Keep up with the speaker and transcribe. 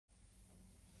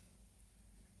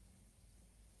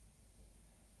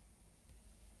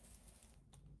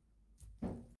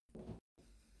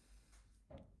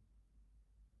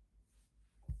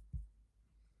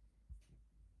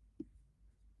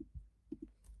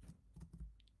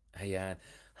Ayan.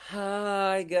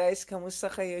 Hi guys, kamusta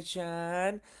kayo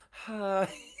dyan? Hi.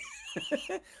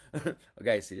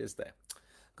 Guys, serious tayo.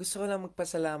 Gusto ko lang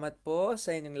magpasalamat po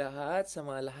sa inyong lahat, sa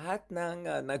mga lahat ng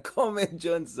nag-comment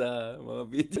dyan sa mga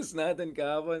videos natin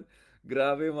kahapon.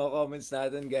 Grabe yung mga comments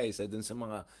natin guys. Dun sa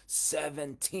mga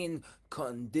 17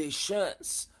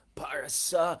 conditions para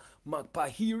sa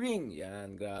magpa-hearing.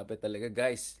 Yan, grabe talaga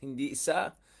guys. Hindi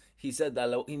isa,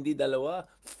 hindi dalawa,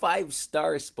 5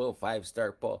 stars po, 5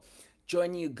 star po.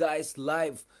 Join you guys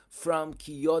live from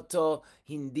Kyoto.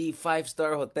 Hindi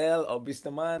five-star hotel, obvious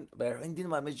naman. Pero hindi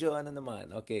naman, medyo ano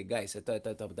naman. Okay guys, ito.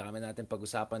 Dami natin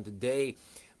pag-usapan today.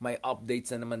 May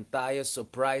updates na naman tayo.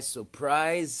 Surprise,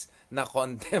 surprise.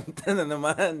 Na-contempt na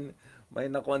naman. May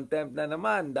na-contempt na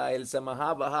naman dahil sa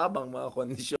mahaba-habang mga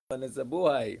kondisyon sa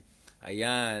buhay.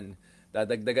 Ayan.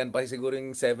 Dadagdagan pa siguro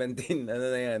yung 17 ano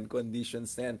na yan,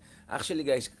 conditions na yan. Actually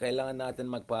guys, kailangan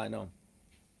natin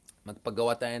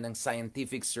magpagawa tayo ng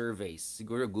scientific surveys.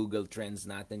 Siguro Google Trends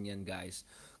natin yan guys.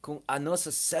 Kung ano sa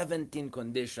 17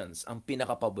 conditions ang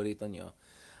pinaka-paborito nyo.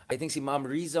 I think si Ma'am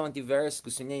Riza Ontiveros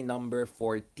gusto niya yung number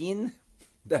 14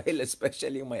 dahil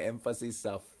especially yung may emphasis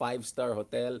sa 5-star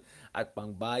hotel at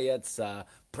pangbayad sa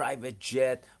private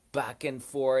jet, back and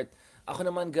forth. Ako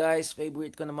naman guys,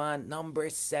 favorite ko naman, number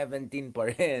 17 pa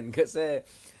rin. Kasi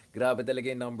grabe talaga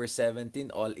yung number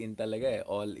 17, all in talaga eh.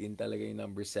 All in talaga yung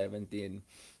number 17.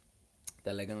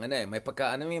 Talagang ano eh, may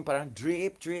pagka ano yung parang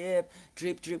drip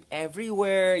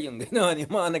everywhere. Yung gano'n,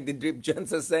 yung mga nagdi-drip dyan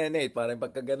sa Senate. Parang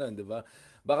pagka gano'n, di ba?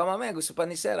 Baka mamaya gusto pa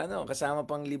ni Sir, ano, kasama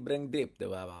pang libreng drip, di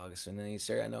ba? Baka gusto na ni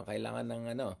Sir, ano, kailangan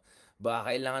ng ano,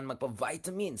 baka kailangan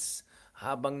magpa-vitamins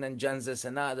habang nandyan sa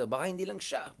Senado. Baka hindi lang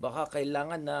siya. Baka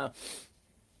kailangan na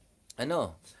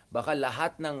ano, baka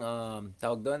lahat ng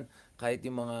tawag doon, kahit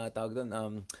yung mga tawag doon,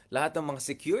 lahat ng mga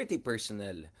security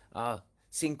personnel,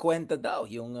 50 daw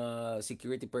yung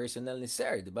security personnel ni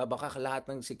Sir, 'di ba? Baka lahat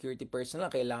ng security personnel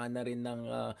kailangan na rin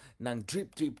ng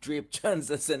drip diyan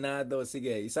sa Senado.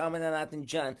 Sige, isama na natin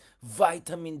diyan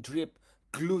vitamin drip,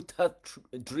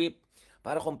 drip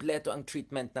para kompleto ang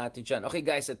treatment natin diyan. Okay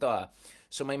guys, ito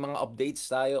So may mga updates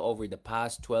tayo over the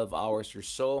past 12 hours or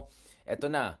so.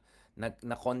 Ito na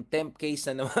contempt case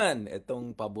na naman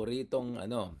itong paboritong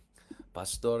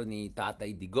pastor ni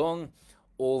Tatay Digong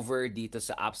over dito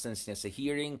sa absence niya sa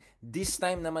hearing. This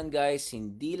time naman guys,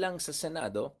 hindi lang sa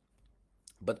Senado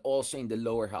but also in the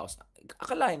lower house.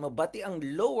 Akalain mo, bati ang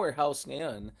lower house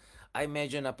ngayon ay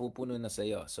medyo napupuno na sa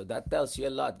iyo. So that tells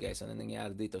you a lot guys, ano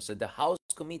nangyayari dito. So the House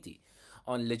Committee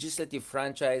on Legislative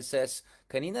Franchises,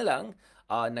 kanina lang,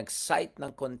 nag-cite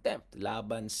ng contempt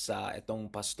laban sa itong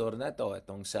pastor na to,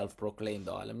 itong self-proclaimed,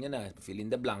 alam niyo na, fill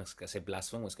in the blanks kasi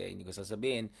blasphemous, kaya hindi ko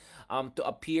sasabihin, to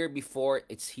appear before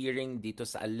its hearing dito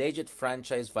sa alleged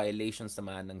franchise violations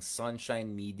naman ng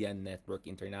Sunshine Media Network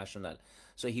International.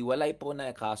 So hiwalay po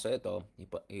na kaso ito,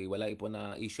 hiwalay po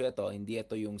na issue ito, hindi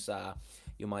ito yung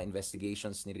mga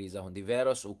investigations ni Riza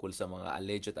Hontiveros ukol sa mga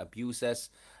alleged abuses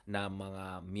na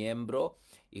mga miyembro,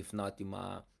 if not yung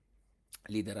mga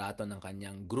liderato ng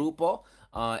kanyang grupo.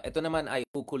 Ito naman ay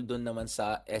ukol doon naman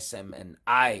sa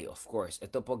SMNI, of course.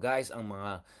 Ito po guys,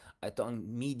 ito ang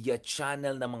media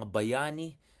channel ng mga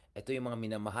bayani. Ito yung mga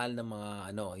minamahal na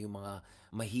yung mga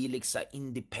mahilig sa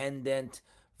independent,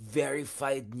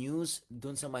 verified news,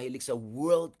 doon sa mahilig sa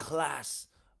world class,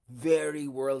 very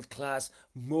world class,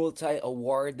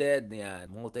 multi-awarded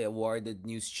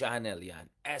news channel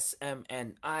yan.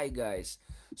 SMNI guys.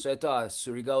 So ito,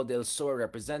 Surigao del Sur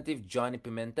Representative Johnny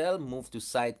Pimentel moved to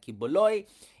cite Quiboloy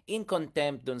in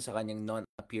contempt dun sa kanyang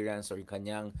non-appearance or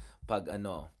kanyang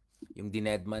yung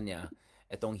dinedman niya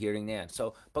itong hearing na yan.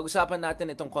 So, pag-usapan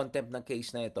natin itong contempt ng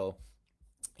case na ito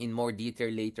in more detail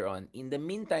later on. In the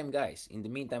meantime, guys,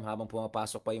 habang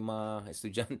pumapasok pa yung mga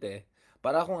estudyante,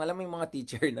 para kung alam mo yung mga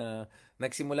teacher na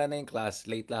nagsimula na yung class,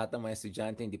 late lahat ng mga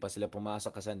estudyante, hindi pa sila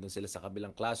pumasok kasi andun sila sa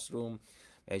kabilang classroom,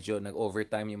 medyo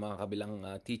nag-overtime yung mga kabilang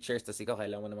teachers, tapos ikaw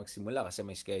kailangan mo na magsimula kasi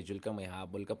may schedule ka, may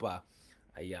habol ka pa.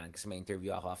 Ayan, kasi may interview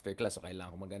ako after class, so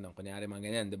kailangan ko mag-ano. Kunyari mga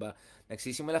ganyan, di ba?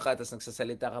 Nagsisimula ka, tapos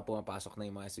nagsasalita ka, pumapasok na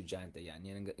yung mga estudyante. Yan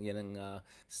ang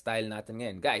style natin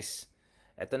ngayon. Guys,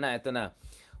 eto na.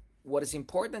 What is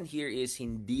important here is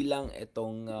hindi lang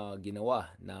itong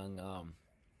ginawa ng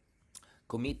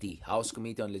House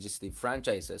Committee on Legislative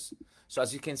Franchises. So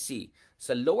as you can see,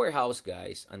 sa lower house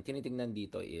guys, ang tinitingnan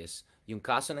dito is yung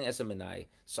kaso ng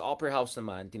SMNI. Sa upper house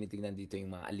naman, tinitingnan dito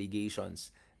yung mga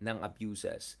allegations ng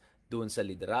abuses doon sa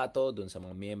liderato, doon sa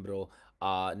mga miyembro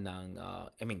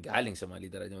galing sa mga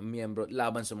liderato, miyembro,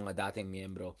 laban sa mga dating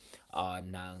miyembro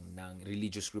ng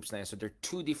religious groups na yan. So there are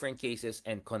two different cases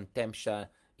and contempt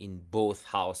siya in both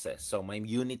houses. So may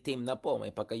unit team na po,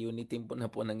 may pagka-unit team po na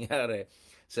po nangyari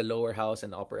sa lower house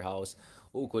and upper house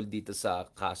ukol dito sa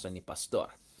kaso ni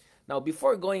Pastor. Now,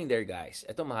 before going there guys,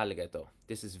 ito mahalaga ito.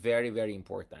 This is very, very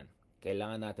important.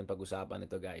 Kailangan natin pag-usapan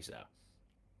ito guys.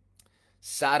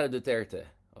 Sara Duterte.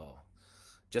 Oh.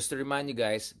 Just to remind you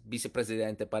guys,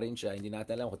 vice-presidente pa rin siya. Hindi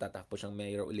natin alam kung tatakbo siyang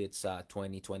mayor ulit sa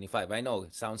 2025. I know,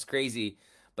 it sounds crazy,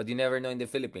 but you never know in the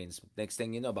Philippines. Next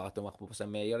thing you know, baka tumakbo pa sa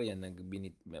mayor yan,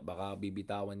 baka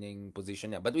bibitawan niya yung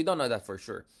position niya. But we don't know that for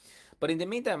sure. But in the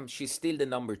meantime, she's still the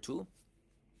number 2.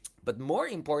 But more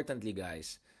importantly,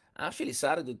 guys, actually,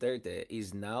 Sara Duterte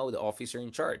is now the officer in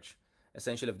charge,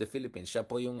 essentially, of the Philippines. Siya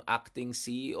po yung acting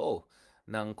CEO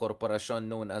ng korporasyon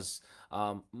known as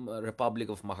Republic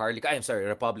of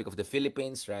Republic of the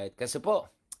Philippines, right? Kasi po,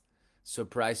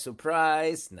 surprise,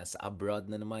 surprise, nasa abroad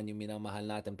na naman yung minamahal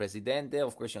natin presidente.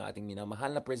 Of course, yung ating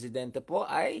minamahal na presidente po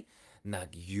ay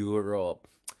nag-Europe.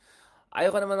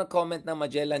 Ayoko naman mag-comment ng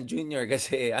Magellan Jr.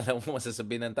 kasi alam mo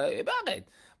masasabihin ng tayo, bakit?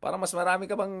 Para mas marami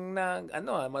ka bang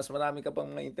mas marami ka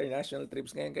pang international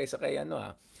trips ngayon kaysa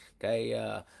kay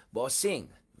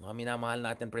Bossing. Mga minamahal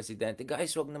natin presidente,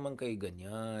 guys, wag naman kayo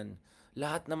ganyan.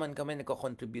 Lahat naman kami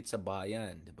nagko-contribute sa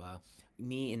bayan, di ba?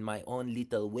 Me in my own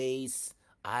little ways,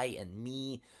 I and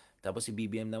me. Tapos si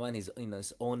BBM naman is in his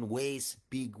own ways,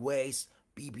 big ways,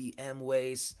 BBM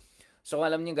ways. So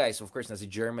alam niyo guys, of course, nasa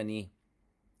Germany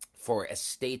for a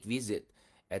state visit.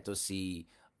 Ito si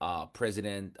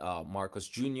President Marcos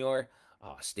Jr.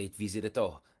 State visit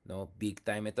ito. No, big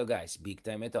time ito guys, big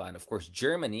time ito. And of course,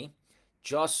 Germany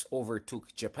just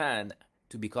overtook Japan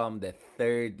to become the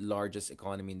 3rd largest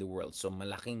economy in the world. So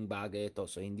malaking bagay ito.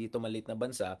 So hindi ito maliit na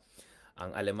bansa. Ang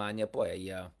Alemanya po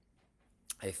ay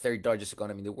 3rd largest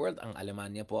economy in the world. Ang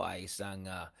Alemanya po ay isang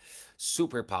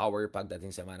superpower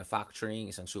pagdating sa manufacturing,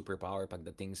 isang superpower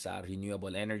pagdating sa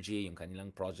renewable energy, yung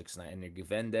kanilang projects na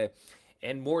Energiewende.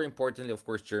 And more importantly, of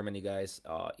course, Germany, guys,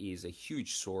 is a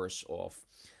huge source of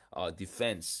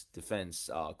defense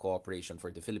cooperation for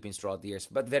the Philippines throughout the years,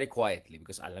 but very quietly,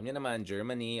 because alam niyo naman,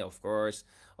 Germany, of course,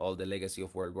 all the legacy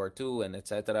of World War II and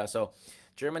etc. So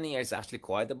Germany is actually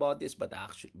quiet about this, but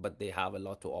they have a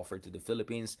lot to offer to the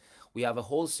Philippines. We have a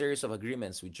whole series of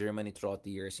agreements with Germany throughout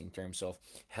the years in terms of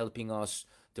helping us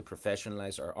to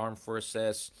professionalize our armed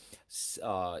forces,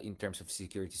 in terms of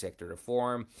security sector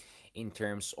reform, in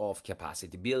terms of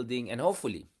capacity building, and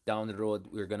hopefully down the road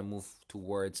we're going to move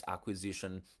towards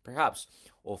acquisition perhaps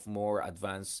of more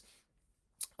advanced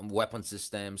weapon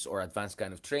systems or advanced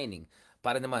kind of training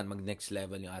para naman mag next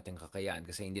level yung ating kakayahan,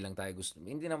 kasi hindi naman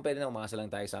pwede na umasa lang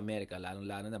tayo sa Amerika,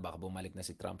 lalong-lalo na baka bumalik na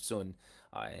si Trump soon.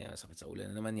 Sakit sa ulo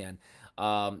na naman yan.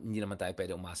 Hindi naman tayo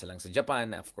pwede umasa lang sa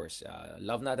Japan. Of course,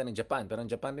 love natin ng Japan, pero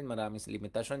ang Japan din maraming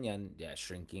limitasyon yan.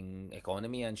 Shrinking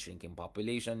economy yan, shrinking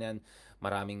population yan,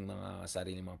 maraming mga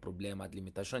sariling mga problema at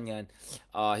limitasyon yan.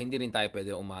 Hindi rin tayo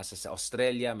pwede umasa sa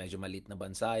Australia, medyo maliit na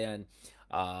bansa yan.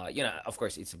 Of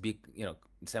course, it's a big,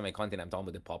 semi-continent. I'm talking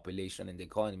about the population and the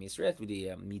economy. It's relatively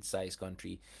a mid-sized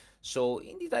country. So,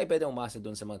 hindi tayo pwede umasa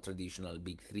doon sa mga traditional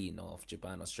big three, no, of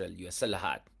Japan, Australia, US, sa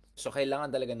lahat. So,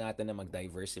 kailangan talaga natin na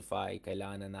mag-diversify.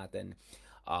 Kailangan na natin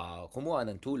kumuha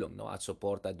ng tulong, no, at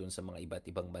suporta doon sa mga iba't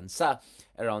ibang bansa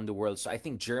around the world. So, I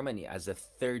think Germany, as the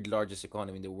 3rd largest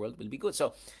economy in the world, will be good.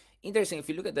 So, interesting, if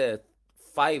you look at the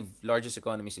 5 largest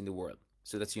economies in the world,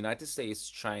 so that's United States,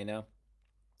 China,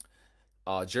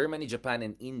 Germany, Japan,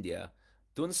 and India,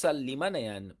 dun sa 5 na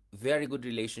yan, very good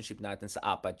relationship natin sa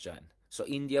 4 dyan. So,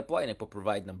 India po ay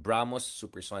nagpo-provide ng BrahMos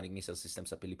supersonic missile system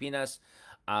sa Pilipinas.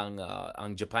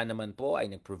 Ang Japan naman po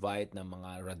ay nag-provide ng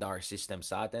mga radar system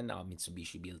sa atin.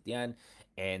 Mitsubishi built yan.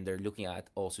 And they're looking at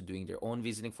also doing their own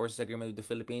visiting forces agreement with the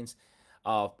Philippines.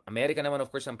 America naman, of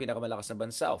course, ang pinakamalakas na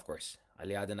bansa, of course.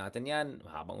 Aliado natin yan.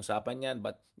 Mahabang usapan yan.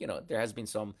 But, there has been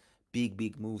some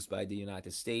big moves by the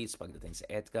United States pagdating sa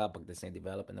EDCA, pagdating sa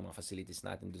development ng mga facilities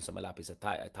natin dun sa malapit sa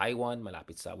Taiwan,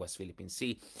 malapit sa West Philippine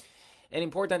Sea. And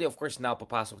importantly, of course, now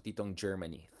papasok dito ang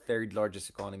Germany, 3rd largest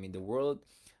economy in the world,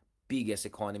 biggest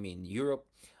economy in Europe,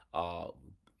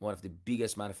 one of the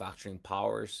biggest manufacturing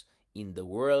powers in the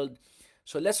world.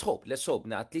 So let's hope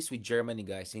na at least with Germany,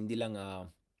 guys, hindi lang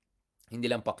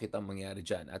pakit ang mangyari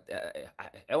dyan. At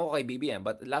ewan ko kay BBM,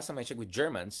 but last time I checked with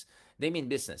Germans, they mean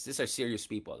business. These are serious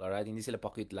people, alright? Hindi sila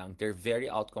pakit lang. They're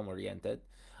very outcome-oriented.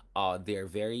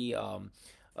 They're very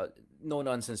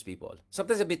no-nonsense people.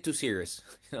 Sometimes a bit too serious,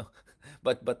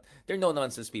 But they're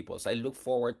no-nonsense people. So I look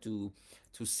forward to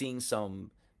seeing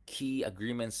some key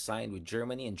agreements signed with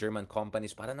Germany and German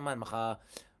companies para naman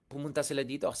pumunta sila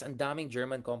dito. Kasi ang daming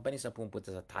German companies na pumunta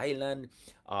sa Thailand,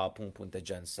 pumunta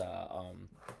dyan sa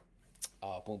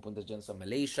Pumupunta dyan sa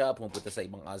Malaysia, pumupunta sa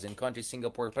ibang ASEAN countries,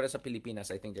 Singapore. Para sa Pilipinas,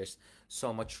 I think there's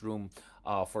so much room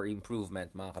for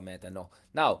improvement, mga kameta, no?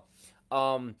 Now,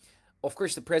 um, of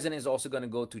course, the president is also going to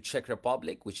go to Czech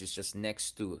Republic, which is just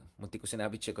next to, munti ko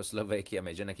sinabi Czechoslovakia,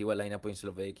 medyo nakiwalay na po yung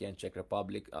Slovakia and Czech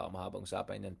Republic, mahabang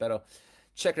usapan yan. Pero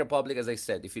Czech Republic, as I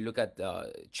said, if you look at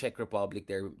Czech Republic,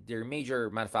 their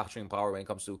major manufacturing power when it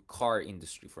comes to car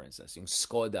industry, for instance, yung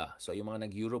Skoda. So yung mga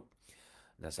nag-Europe,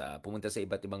 pumunta sa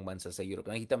iba't ibang bansa sa Europe,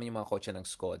 nakita mo yung mga kotse ng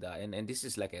Skoda. And this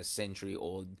is like a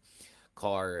century-old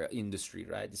car industry,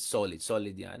 right? It's solid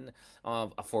yan.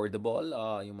 Affordable,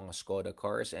 yung mga Skoda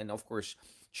cars. And of course,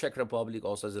 Czech Republic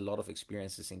also has a lot of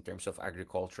experiences in terms of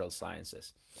agricultural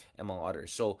sciences, among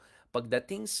others. So,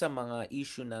 pagdating sa mga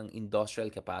issue ng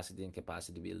industrial capacity and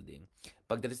capacity building,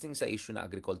 pagdating sa issue ng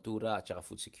agrikultura at saka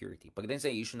food security, pagdating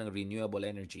sa issue ng renewable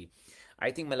energy,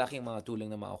 I think malaking mga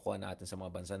tulong na makukuha natin sa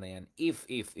mga bansa na yan if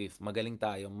magaling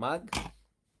tayo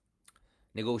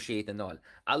negotiate and all.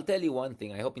 I'll tell you one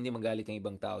thing, I hope hindi magalit ang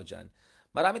ibang tao dyan.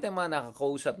 Marami tayong mga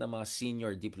nakakausap ng mga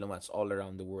senior diplomats all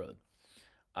around the world.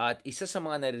 At isa sa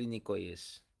mga narinig ko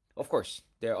is, of course,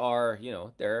 there are,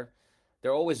 there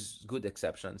are always good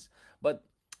exceptions. But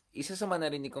isa sa mga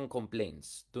narinig kong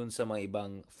complaints dun sa mga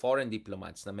ibang foreign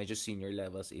diplomats na medyo senior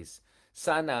levels is,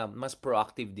 sana mas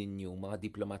proactive din yung mga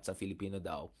diplomats sa Filipino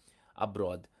daw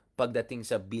abroad pagdating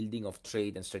sa building of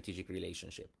trade and strategic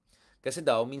relationship. Kasi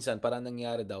daw, minsan, parang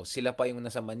nangyari daw, sila pa yung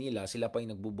nasa Manila, sila pa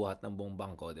yung nagbubuhat ng buong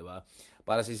bangko, di ba?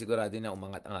 Para sisigurado na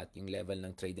umangat-angat yung level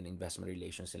ng trade and investment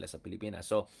relations nila sa Pilipinas.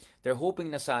 So, they're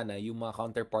hoping na sana yung mga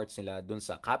counterparts nila dun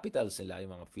sa capitals nila,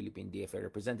 yung mga Philippine DFA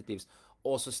representatives,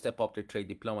 also step up their trade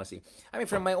diplomacy. I mean,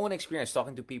 from my own experience,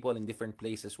 talking to people in different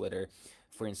places, whether,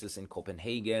 for instance, in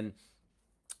Copenhagen,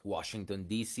 Washington,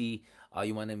 D.C.,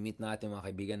 yung mga na-meet natin, mga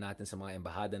kaibigan natin sa mga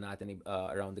embahada natin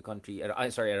around the country,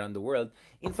 around the world.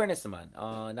 In fairness naman,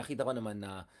 nakita ko naman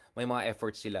na may mga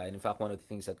efforts sila. And in fact, one of the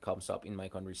things that comes up in my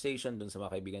conversation dun sa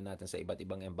mga kaibigan natin sa iba't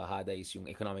ibang embahada is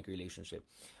yung economic relationship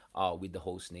with the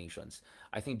host nations.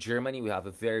 I think Germany, we have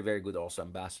a very, very good also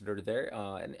ambassador there.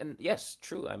 And yes,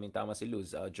 true. I mean, tama si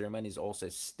Luz. Germany is also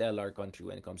a stellar country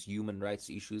when it comes to human rights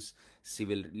issues,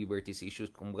 civil liberties issues.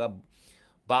 Kumbaga,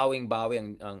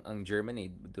 bawing-bawi ang Germany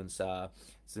dun sa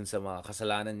mga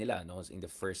kasalanan nila, no, in the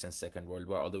First and Second World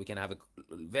War. Although we can have a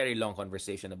very long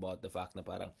conversation about the fact na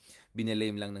parang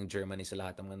binilame lang ng Germany sa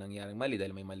lahat ng mga nangyaring mali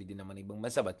dahil may mali din naman ibang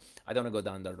bansa. But I don't wanna go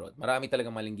down that road. Marami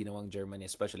talagang maling ginawang Germany,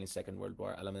 especially in Second World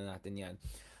War. Alam na natin yan.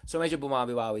 So medyo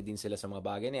bumawi-bawi din sila sa mga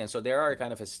bagay na yan. So they are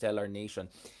kind of a stellar nation.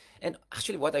 And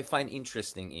actually what I find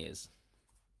interesting is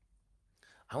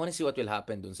I want to see what will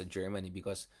happen dun sa Germany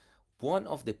because one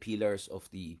of the pillars of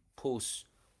the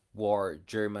post-war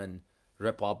German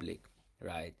Republic,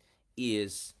 right,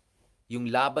 is yung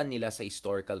laban nila sa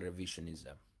historical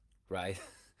revisionism, right?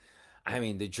 I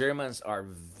mean, the Germans are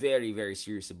very, very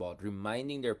serious about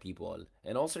reminding their people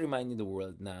and also reminding the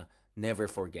world na never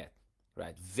forget,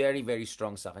 right? Very, very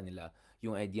strong sa kanila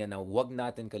yung idea na wag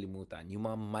natin kalimutan yung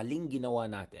mga maling ginawa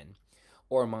natin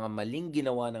or mga maling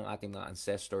ginawa ng ating mga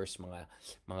ancestors,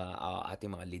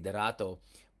 ating mga liderato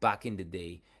back in the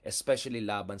day, especially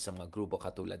laban sa mga grupo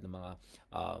katulad ng mga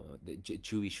the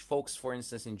Jewish folks, for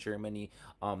instance, in Germany,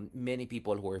 many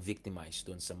people who were victimized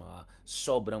dun sa mga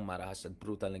sobrang maras at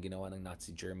brutal na ginawa ng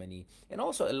Nazi Germany, and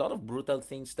also a lot of brutal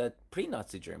things that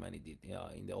pre-Nazi Germany did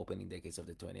in the opening decades of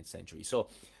the 20th century. So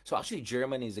actually,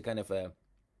 Germany is a kind of a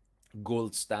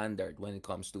gold standard when it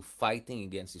comes to fighting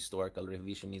against historical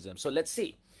revisionism. So let's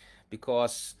see,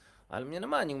 because alam niyo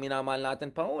naman, yung minamahal natin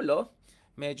Pangulo,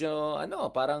 medyo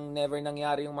parang never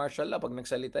nangyari yung martial law pag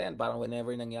nagsalita yan. Parang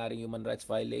whenever nangyari human rights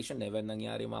violation, never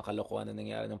nangyari yung mga kalokohan na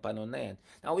nangyari ng panahon na yan.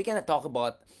 Now, we cannot talk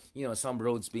about, some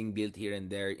roads being built here and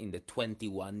there in the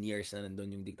 21 years na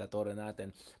nandun yung diktatora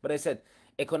natin. But I said,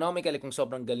 economically, kung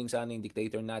sobrang galing sana yung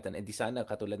dictator natin, di sana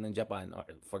katulad ng Japan, or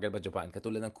forget about Japan,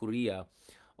 katulad ng Korea,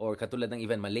 or katulad ng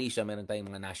even Malaysia, meron tayong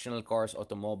mga national cars,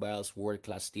 automobiles,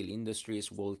 world-class steel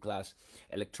industries, world-class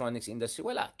electronics industry.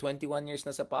 Wala, 21 years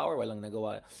na sa power, walang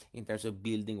nagawa in terms of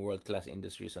building world-class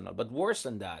industries and all. But worse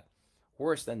than that,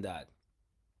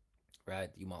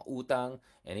 right? Yung mga utang,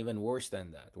 and even worse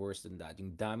than that,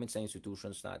 yung damage sa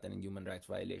institutions natin and human rights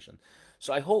violation.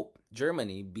 So I hope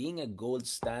Germany, being a gold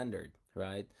standard,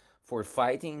 right, for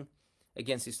fighting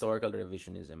against historical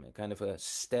revisionism, a kind of a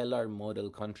stellar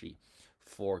model country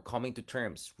for coming to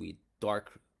terms with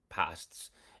dark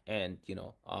pasts and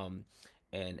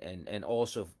and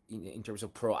also in terms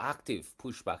of proactive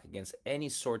pushback against any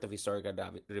sort of historical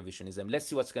revisionism. Let's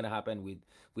see what's going to happen with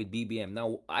BBM.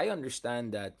 Now, I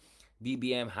understand that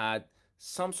BBM had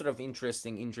some sort of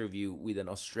interesting interview with an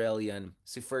Australian,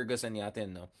 si Ferguson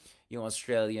yatin, no? yung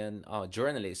Australian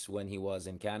journalist when he was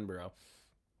in Canberra.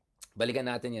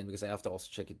 Balikan natin yan because I have to also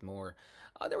check it more.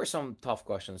 There were some tough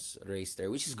questions raised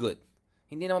there, which is good.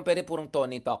 Hindi naman pwede purong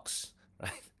Tony Talks,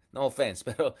 right? No offense,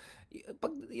 pero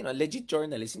pag, legit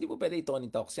journalist, hindi po pwede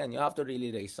Tony Talks yan. You have to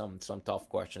really raise some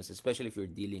tough questions, especially if you're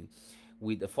dealing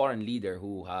with a foreign leader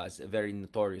who has a very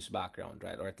notorious background,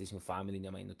 right? Or at least yung family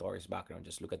niya may notorious background.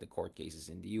 Just look at the court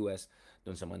cases in the US,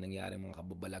 dun sa mga nangyari mga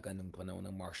kababalagan ng panahon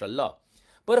ng martial law.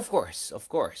 But of course,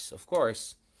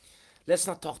 let's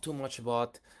not talk too much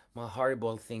about mga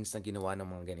horrible things na ginawa ng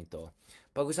mga ganito.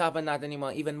 Pag-usapan natin yung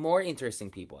mga even more interesting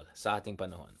people sa ating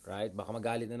panahon, right? Baka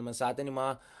magalit na naman sa atin yung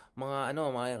mga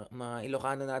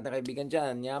Ilocano natin kaibigan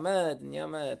dyan.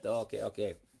 Nyamat.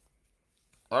 Okay.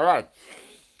 Alright.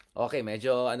 Okay,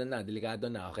 medyo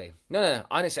delikado na. Okay. No.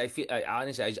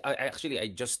 Honestly, I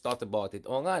just thought about it.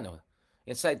 Oo nga, no.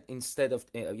 Instead of,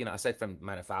 aside from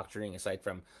manufacturing, aside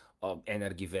from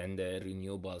energy vendor,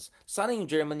 renewables, sana yung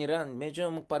Germany ran, medyo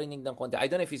magparinig ng konti. I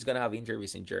don't know if he's gonna have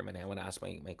interviews in Germany. I wanna ask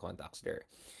my contacts there.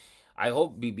 I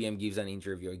hope BBM gives an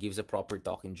interview or gives a proper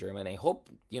talk in German. I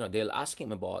hope, they'll ask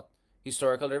him about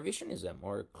historical revisionism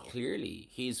or clearly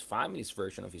his family's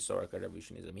version of historical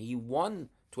revisionism. He won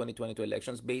 2022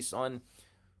 elections based on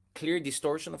clear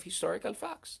distortion of historical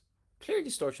facts.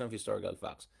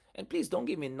 And please don't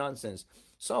give me nonsense.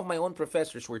 Some of my own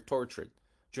professors were tortured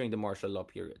during the martial law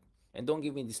period. And don't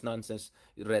give me this nonsense,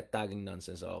 red tagging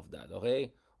nonsense of that,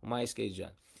 okay? Umayos kayo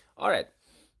dyan. Alright.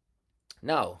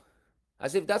 Now,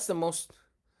 as if that's the most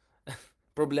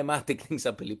problematic thing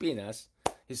sa Pilipinas,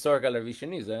 historical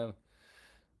revisionism.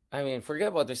 I mean,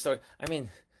 forget about the story. I mean,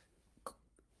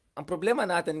 ang problema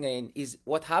natin ngayon is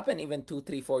what happened even 2,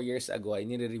 3, 4 years ago ay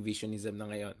nire-revisionism na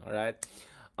ngayon, alright?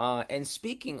 And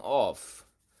speaking of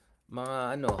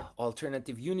mga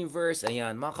alternative universe,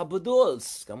 ayan, mga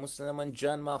kabuduls. Kamusta naman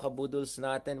dyan mga kabuduls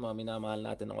natin, mga minamahal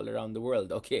natin all around the world.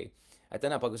 Okay, ito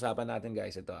na, pag-usapan natin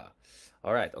guys, ito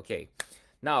Alright, okay.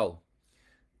 Now,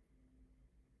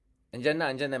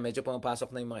 andyan na, medyo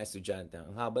pumapasok na yung mga estudyante.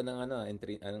 Ang haba ng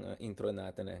intro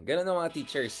natin. Ganun ng mga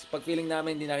teachers. Pag feeling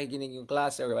namin hindi nakikinig yung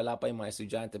klase or wala pa yung mga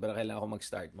estudyante, pero kailangan ko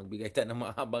mag-start. Magbigay tayo ng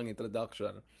mahabang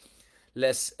introduction.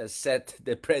 Let's set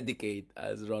the predicate,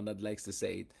 as Ronald likes to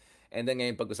say it. And then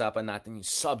ngayon pag-usapan natin yung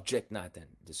subject natin.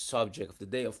 The subject of the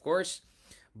day, of course.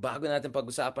 Bago natin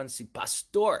pag-usapan si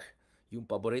Pastor. Yung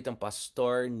paboritong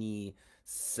pastor ni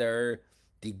Sir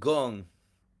Tigong.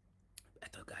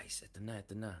 Ito guys, ito na,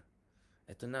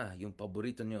 yung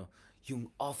paborito nyo.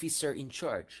 Yung officer in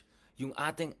charge. Yung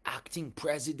ating acting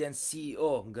president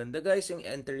CEO. Ang ganda guys, yung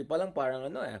entry pa lang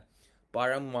parang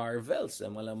parang Marvels.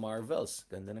 Mala Marvels.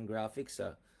 Ganda ng graphics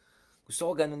Gusto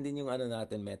ko ganun din yung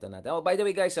meta natin. Oh, by the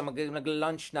way guys,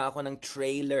 nag-launch na ako ng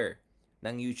trailer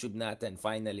ng YouTube natin.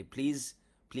 Finally, please,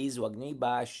 wag niyo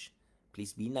i-bash.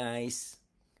 Please be nice.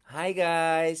 Hi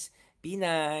guys, be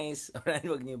nice. Alright,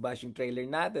 wag niyo i-bash yung trailer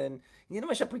natin. Hindi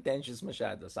naman siya pretentious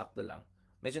masyado, sakto lang.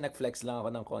 Medyo nag-flex lang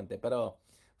ako ng konti, pero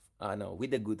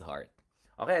with a good heart.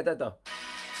 Okay, ito.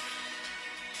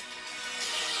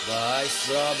 Guys,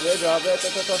 grabe, ito.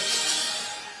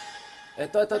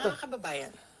 Mga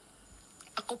kababayan,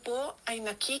 ako po ay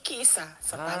nakikiisa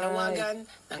sa panawagan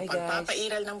ng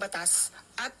pagpapairal ng batas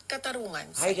at katarungan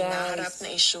sa hinaharap na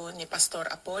isyu ni Pastor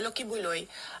Apollo Quiboloy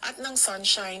at ng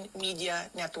Sunshine Media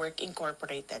Network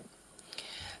Incorporated.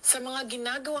 Sa mga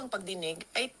ginagawang pagdinig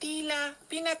ay tila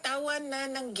pinatawan na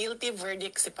ng guilty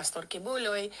verdict si Pastor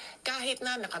Quiboloy kahit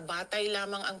na nakabatay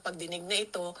lamang ang pagdinig na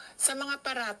ito sa mga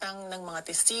paratang ng mga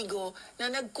testigo na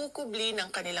nagkukubli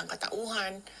ng kanilang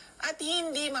katauhan at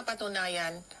hindi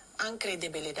mapatunayan ang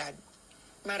kredibilidad.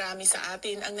 Marami sa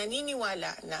atin ang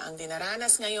naniniwala na ang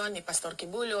dinaranas ngayon ni Pastor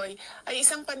Quiboloy ay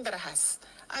isang pandarahas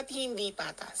at hindi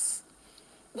patas.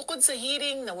 Bukod sa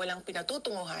hearing na walang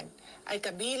pinatutunguhan, ay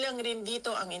kabilang rin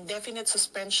dito ang indefinite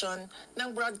suspension ng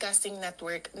broadcasting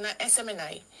network na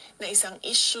SMNI na isang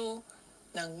issue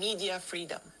ng media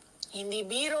freedom. Hindi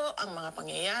biro ang mga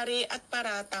pangyayari at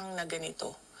paratang na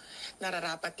ganito.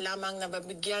 Nararapat lamang na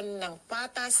mabigyan ng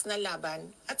patas na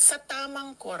laban at sa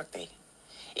tamang korte.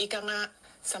 Ika nga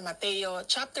sa Mateo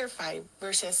chapter 5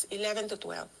 verses 11 to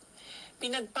 12.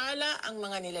 Pinagpala ang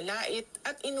mga nilalait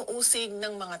at inuusig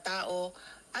ng mga tao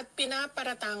at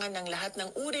pinaparatangan ng lahat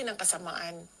ng uri ng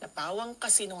kasamaan na pawang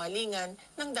kasinungalingan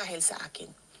ng dahil sa akin.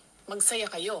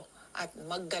 Magsaya kayo at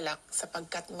maggalak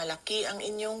sapagkat malaki ang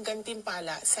inyong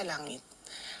gantimpala sa langit.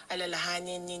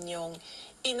 Alalahanin ninyong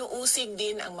inuusig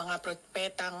din ang mga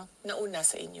propetang nauna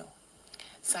sa inyo.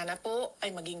 Sana po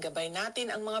ay maging gabay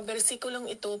natin ang mga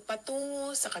bersikulong ito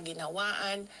patungo sa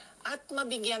kaginawaan at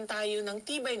mabigyan tayo ng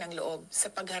tibay ng loob sa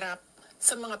pagharap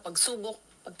sa mga pagsubok,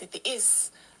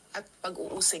 pagtitiis at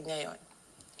pag-uusig ngayon.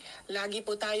 Lagi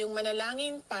po tayong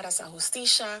manalangin para sa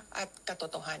hustisya at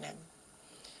katotohanan.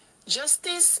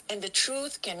 Justice and the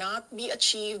truth cannot be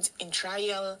achieved in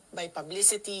trial by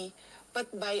publicity,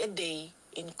 but by a day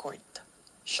in court.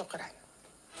 Shukran.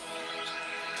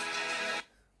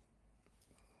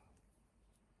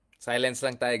 Silence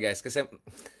lang tayo, guys, kasi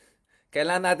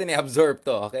kailangan natin i-absorb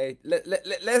to, okay?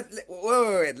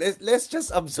 Wait. Let's just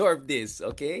absorb this,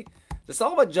 okay? Let's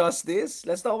talk about justice.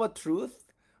 Let's talk about truth.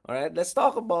 All right? Let's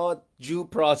talk about due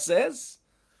process.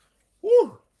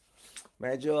 Woo!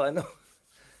 Medyo,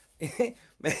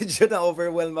 medyo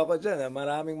na-overwhelm ako dyan.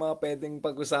 Maraming mga pwedeng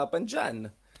pag-usapan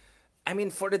dyan. I mean,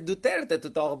 for the Duterte to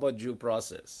talk about due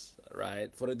process,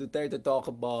 right? For the Duterte to talk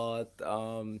about,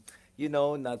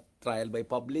 not trial by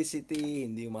publicity,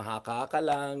 hindi mahakaka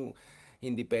lang,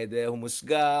 hindi pwede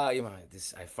humusga.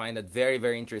 I find that very,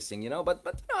 very interesting, But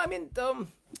I mean,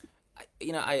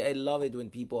 I love it when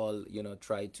people,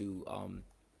 try to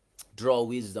draw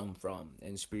wisdom from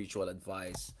and spiritual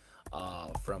advice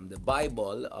from the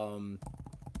Bible.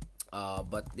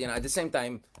 But at the same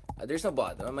time, there's no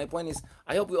but. My point is,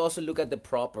 I hope we also look at the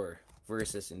proper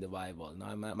verses in the Bible. No,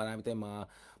 marami tayong mga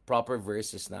proper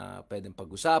verses na pwedeng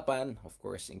pag-usapan, of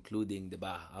course, including, 'di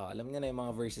ba? Alam niyo na yung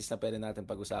mga verses na pwede natin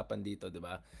pag-usapan dito, 'di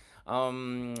ba?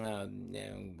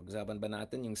 Pag-usapan ba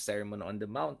natin yung Sermon on the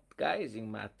Mount, guys, yung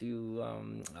Matthew,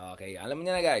 okay, alam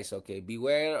niyo na, guys, okay,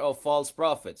 beware of false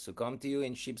prophets who come to you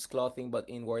in sheep's clothing but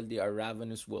inwardly are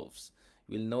ravenous wolves.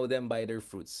 You'll know them by their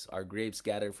fruits. Are grapes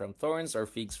gathered from thorns or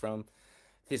figs from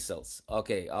thistles?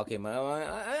 Okay. I'm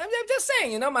just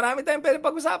saying, marami tayong pwede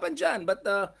pag-usapan dyan. But,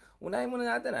 unahin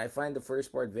muna natin. I find the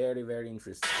first part very, very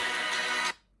interesting.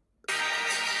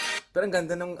 Pero ang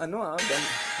ganda ng,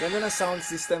 ganda ng sound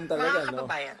system talaga, Mga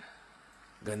kababayan,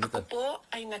 Ganito. Ako po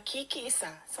ay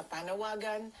nakikiisa sa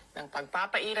panawagan ng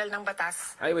pagpapairal ng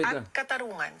batas Ay, wait at lang.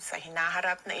 katarungan sa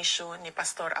hinaharap na isyu ni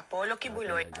Pastor Apollo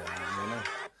Quiboloy.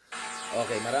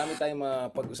 Okay, marami tayong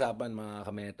mapag-usapan, mga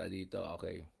kameta dito.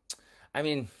 Okay. I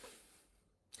mean,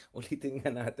 ulitin nga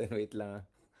natin. Wait lang.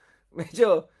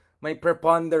 Medyo may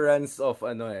preponderance of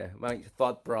my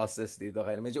thought process dito.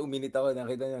 Kaya medyo uminit ako.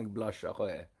 Nakita niyo, nag-blush ako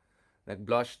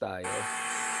Nag-blush tayo.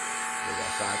 Diba,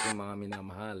 sa ating mga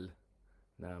minamahal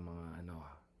na mga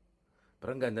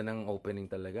Parang ganda ng opening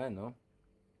talaga, no?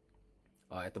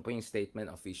 Ito po yung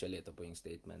statement officially. Ito po yung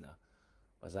statement.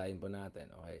 Basahin po natin.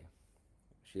 Okay.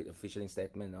 Official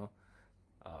statement, no?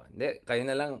 Hindi, kayo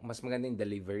na lang, mas magandang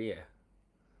delivery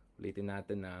Ulitin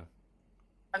natin na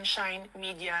Sunshine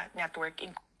Media Network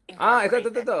ito.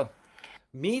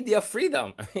 Media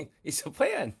freedom. I mean, isa pa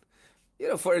yan.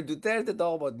 For Duterte to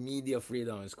talk about media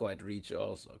freedom is quite rich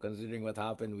also, considering what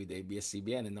happened with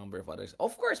ABS-CBN and a number of others.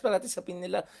 Of course, parati sabihin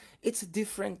nila, it's a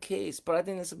different case.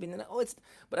 Parati na sabihin nila,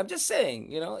 but I'm just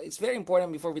saying, it's very important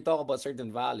before we talk about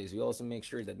certain values, we also make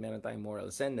sure that meron tayong moral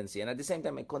ascendancy, and at the same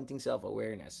time, may konting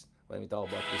self-awareness when we talk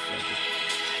about this.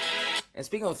 And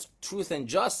speaking of truth and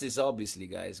justice, obviously,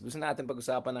 guys, gusto natin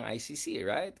pag-usapan ng ICC,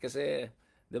 right? Kasi,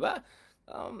 di ba?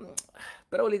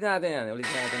 Pero ulitin natin yan. Ulitin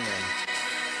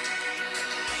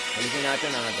natin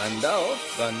ang ganda,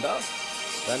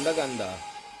 Ganda.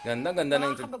 Ganda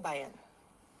ng... Mga kababayan,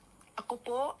 ako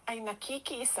po ay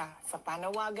nakikiisa sa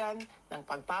panawagan ng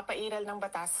pagpapairal ng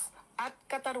batas at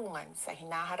katarungan sa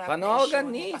hinaharap na isyu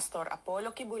ni Pastor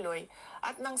Apollo Quiboloy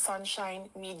at ng Sunshine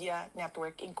Media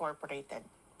Network Incorporated.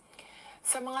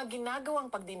 Sa mga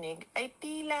ginagawang pagdinig ay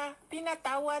tila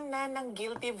pinatawan na ng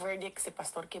guilty verdict si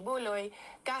Pastor Quiboloy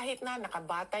kahit na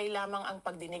nakabatay lamang ang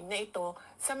pagdinig na ito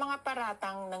sa mga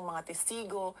paratang ng mga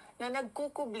testigo na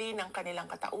nagkukubli ng kanilang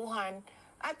katauhan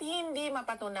at hindi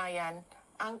mapatunayan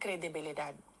ang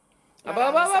kredibilidad.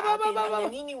 Marami sa atin ang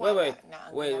naniniwala na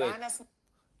ang naranas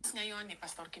ngayon ni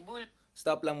Pastor Quiboloy.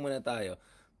 Stop lang muna tayo.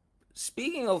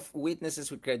 Speaking of witnesses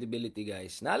with credibility,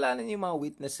 guys, naalala niyo yung mga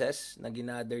witnesses na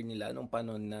ginather nila nung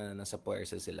panahon na nasa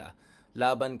puwersa sila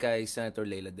laban kay Senator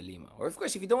Leila de Lima? Or of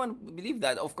course, if you don't want to believe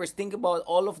that, of course, think about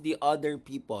all of the other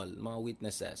people, mga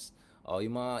witnesses.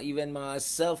 Yung even mga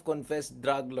self-confessed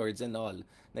drug lords and all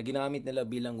na ginamit nila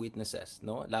bilang witnesses,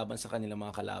 no? Laban sa kanilang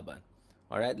mga kalaban.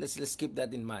 Alright? Let's keep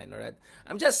that in mind, alright?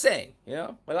 I'm just saying,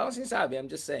 wala akong sinasabi, I'm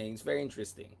just saying, it's very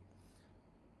interesting.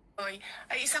 Ay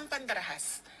isang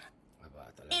pandarahas.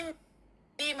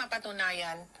 Hindi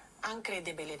mapatunayan ang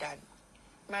kredibilidad.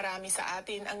 Marami sa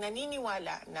atin ang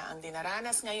naniniwala na ang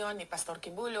dinaranas ngayon ni Pastor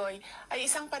Quiboloy ay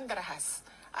isang pandarahas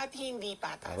at hindi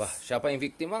patas. Siya pa yung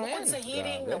biktima ngayon. Bukod sa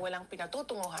hearing na walang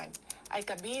pinatutunguhan, ay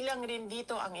kabilang rin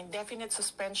dito ang indefinite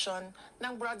suspension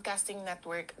ng broadcasting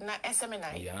network na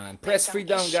SMNI. Yan. Press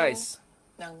freedom, guys.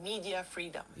 Ng media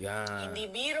freedom. Yan. Hindi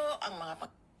biro ang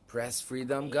mga Press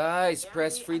freedom, guys.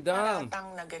 Press freedom.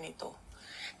 At na ganito.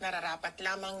 Nararapat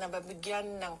lamang na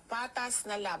mabigyan ng patas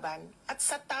na laban at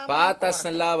sa tamang Patas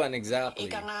na korte. laban,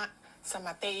 exactly. Ika nga sa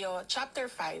Mateo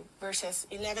chapter 5 verses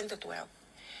 11 to 12.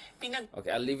 Okay,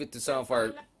 I'll leave it to some of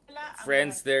our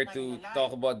friends there to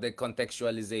talk about the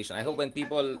contextualization. I hope when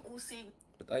people,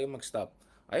 but ayaw mag-stop.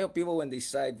 I hope people when they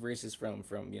cite verses from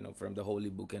from the Holy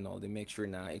Book and all, they make sure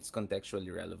na it's contextually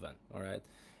relevant. All right,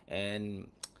 and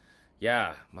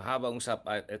yeah, mahaba usap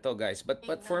ito guys.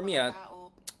 But for me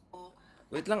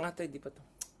wait lang ate, di pa to.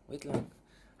 Wait lang.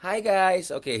 Hi guys.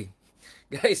 Okay.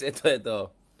 Guys, ito.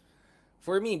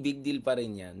 For me, big deal pa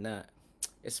rin yan na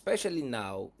especially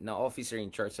now na officer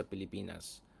in charge sa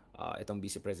Pilipinas, itong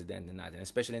vice president natin,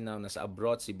 especially now nasa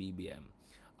abroad si BBM,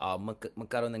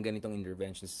 magkaroon ng ganitong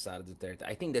intervention sa Sara Duterte.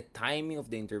 I think the timing of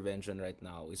the intervention right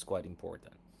now is quite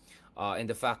important. And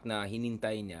the fact na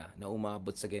hinintay niya na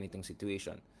umabot sa ganitong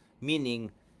situation. Meaning,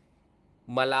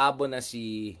 malabo na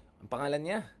ang pangalan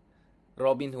niya?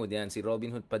 Robin Hood, yan. Si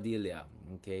Robin Hood Padilla.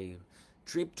 Okay.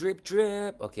 Trip.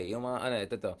 Okay, yung mga,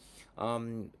 ito.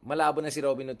 Malabo na si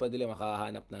Robin Hood Padilla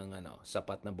makahanap ng,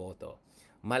 sapat na boto.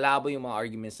 Malabo yung mga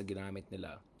arguments na ginamit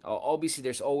nila. Obviously,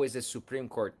 there's always a Supreme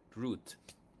Court route.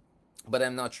 But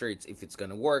I'm not sure if it's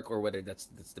gonna work or whether that's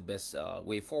the best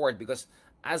way forward. Because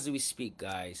as we speak,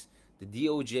 guys, the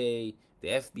DOJ, the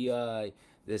FBI,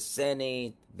 the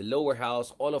Senate, the lower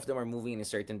house, all of them are moving in a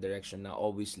certain direction na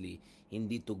obviously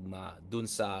hindi tugma dun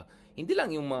sa, hindi lang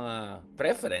yung mga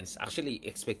preference, actually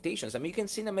expectations. I mean, you can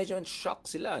see na medyo shock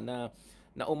sila na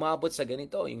umabot sa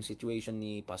ganito yung situation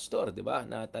ni Pastor, di ba?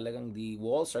 Na talagang the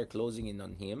walls are closing in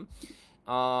on him.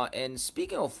 And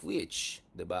speaking of which,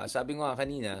 di ba? Sabi ko nga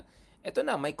kanina, eto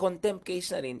na, may contempt case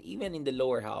na rin even in the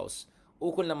lower house.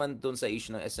 Ukol naman dun sa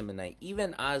issue ng SMNI,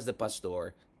 even as the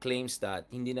pastor claims that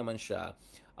hindi naman siya,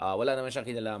 wala naman siyang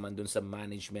kinalaman dun sa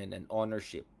management and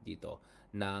ownership dito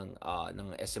ng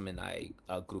SMNI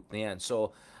group na yan.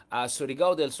 So,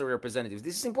 Surigao del Sur representatives,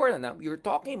 this is important na, you're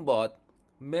talking about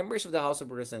members of the House of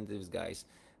Representatives, guys,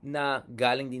 na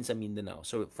galing din sa Mindanao.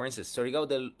 So, for instance, Surigao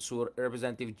del Sur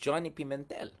Representative Johnny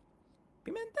Pimentel,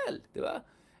 di ba?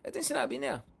 Ito yung sinabi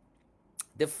niya.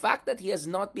 The fact that he has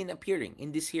not been appearing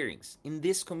in these hearings, in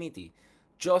this committee,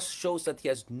 just shows that he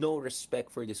has no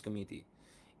respect for this committee.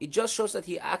 It just shows that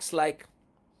he acts with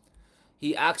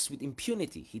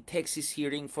impunity. He takes his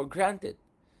hearing for granted.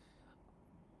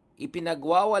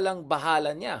 Ipinagwawalang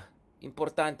bahala niya.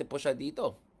 Importante po siya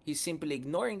dito. He's simply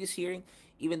ignoring this hearing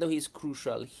even though he's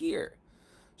crucial here.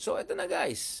 So, ito na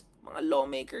guys. Mga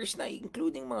lawmakers na,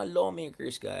 including mga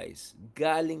lawmakers, guys,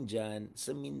 galing dyan sa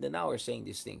Mindanao are saying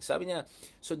these things. Sabi niya,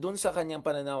 so dun sa kanyang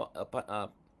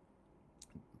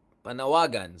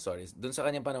panawagan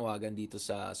dito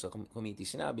sa committee,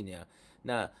 sinabi niya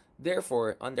na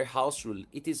therefore, under House rules,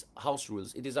 it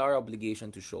is our obligation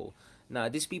to show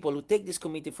na these people who take this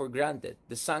committee for granted,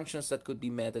 the sanctions that could be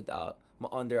meted out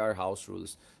under our House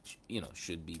rules,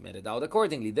 should be meted out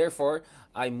accordingly. Therefore,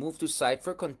 I move to cite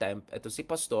for contempt ito si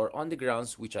Pastor on the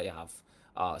grounds which I have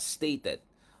stated.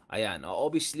 Ayan,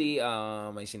 obviously,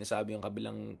 may sinasabi yung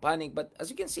kabilang panig, but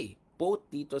as you can see, both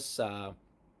dito sa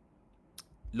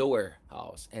lower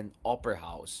house and upper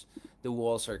house, the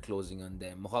walls are closing on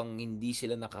them. Mukhang hindi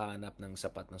sila nakahanap ng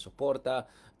sapat na suporta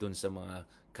dun sa mga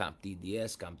Camp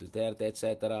TDS, Camp Duterte,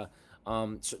 etc.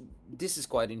 So this is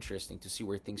quite interesting to see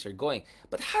where things are going.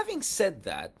 But having said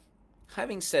that,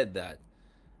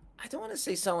 I don't want to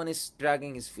say someone is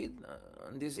dragging his feet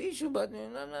on this issue, but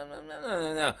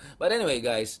no. But anyway,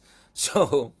 guys,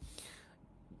 so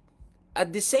at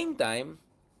the same time,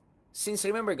 since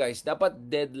remember guys, dapat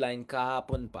deadline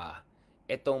kahapon pa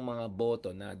etong mga boto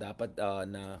na dapat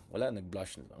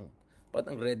nag-blush na. Ba't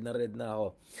ang red na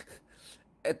ako?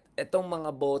 Etong mga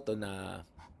boto na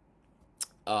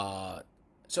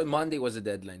so Monday was the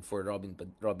deadline for Robin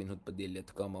Hood Padilla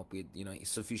to come up with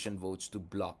sufficient votes to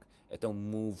block itong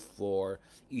move for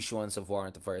issuance of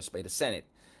warrant of arrest by the Senate.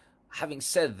 Having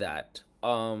said that,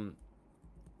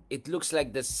 it looks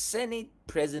like the Senate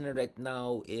president right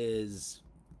now is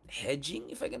hedging,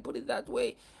 if I can put it that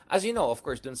way. As you know, of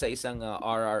course, dun sa isang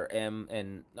RRM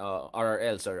and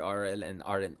RRL and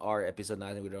RNR episode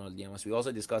natin with Ronald Llamas, we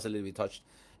also discussed touched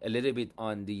a little bit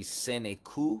on the Senate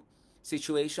coup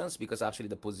situations, because actually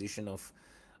the position of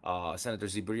Senator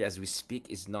Zubiri as we speak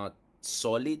is not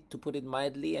solid, to put it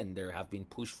mildly, and there have been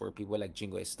push for people like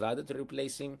Jingo Estrada to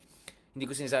replace him. Hindi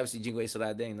ko sinasabi si Jingo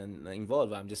Estrada yung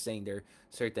na-involved. I'm just saying there are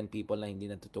certain people na hindi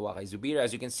natutuwa kay Zubiri.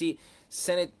 As you can see,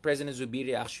 Senate President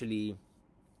Zubiri actually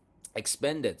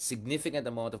expended significant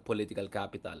amount of political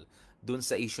capital dun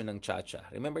sa issue ng Chacha.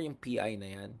 Remember yung PI na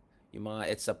yan? Yung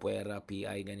mga Etsa Puera,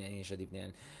 PI, ganyan, initiative na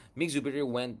yan. Mig Zubiri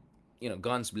went,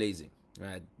 guns blazing,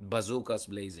 right? Bazookas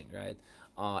blazing, right?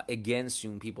 Against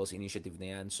yung People's Initiative na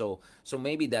yan. So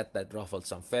maybe that ruffled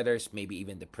some feathers, maybe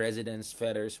even the president's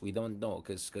feathers. We don't know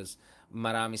because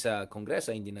marami sa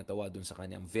Kongreso hindi natawa dun sa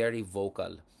kanyang very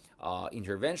vocal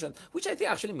intervention, which I think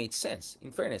actually made sense.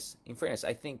 In fairness,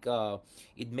 I think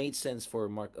it made sense for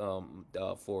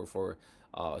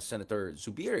Senator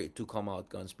Zubiri to come out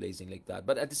guns blazing like that.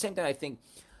 But at the same time, I think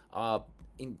uh,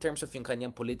 in terms of yung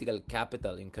kanyang political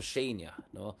capital, in cachet niya,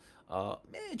 no,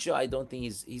 medyo I don't think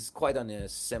he's quite on a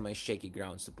semi-shaky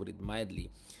grounds, to put it mildly.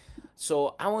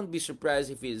 So I won't be surprised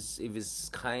if he's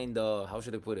kind of, how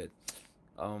should I put it,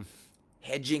 um,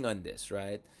 hedging on this,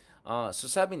 right? So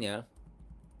sabi niya,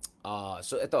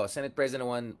 so ito, Senate President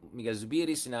Juan Miguel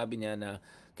Zubiri, sinabi niya na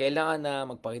kailangan na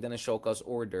magpakita ng show cause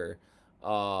order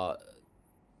uh,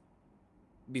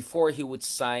 before he would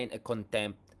sign a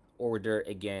contempt order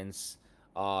against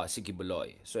si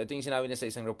Quiboloy. So ito yung sinabi niya sa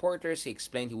isang reporters. He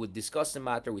explained he would discuss the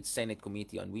matter with Senate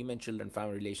Committee on Women, Children,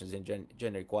 Family Relations, and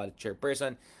Gender Equality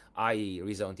Chairperson, i.e.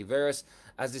 Riza Ontiveros,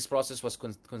 as this process was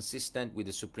consistent with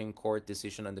the Supreme Court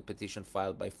decision on the petition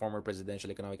filed by former Presidential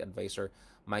Economic Advisor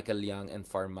Michael Young and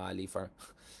Farmali.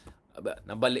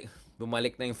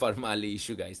 Bumalik na yung Farmali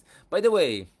issue, guys. By the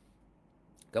way,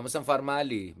 kamusta ang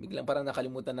Farmali? Biglang parang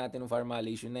nakalimutan natin yung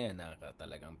Farmali issue na yan.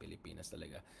 Talagang Pilipinas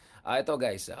talaga. Ito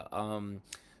guys,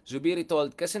 Zubiri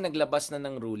told, kasi naglabas na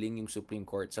ng ruling yung Supreme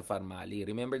Court sa Farmali.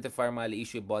 Remember the Farmali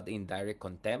issue about the indirect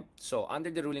contempt? So, under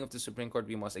the ruling of the Supreme Court,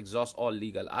 we must exhaust all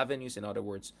legal avenues. In other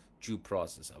words, due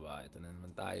process. Ito na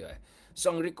naman tayo eh.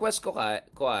 So, ang request ko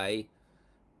ay,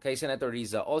 kay Senator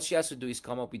Riza, all she has to do is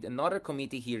come up with another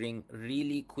committee hearing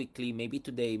really quickly, maybe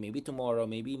today, maybe tomorrow,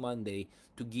 maybe Monday,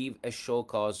 to give a show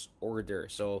cause order.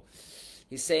 So,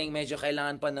 he's saying medyo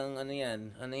kailangan pa ng ano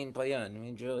pa yan,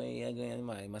 medyo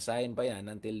masahin pa yan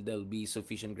until there'll be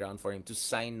sufficient ground for him to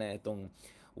sign na itong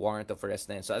warrant of arrest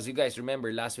na yan. So, as you guys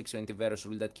remember, last week, Ontiveros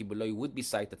ruled that Quiboloy would be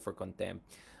cited for contempt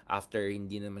after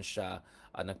hindi naman siya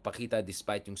nagpakita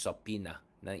despite yung subpoena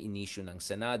na inisyu ng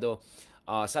Senado.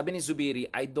 Sabi ni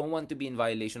Zubiri, I don't want to be in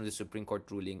violation of the Supreme Court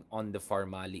ruling on the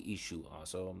Farmali issue.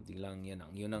 So, di lang yun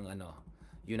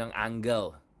ang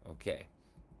angle. Okay.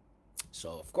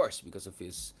 So, of course, because of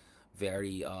his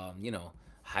very,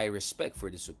 high respect for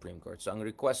the Supreme Court. So, ang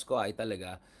request ko ay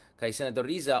talaga, kay Senator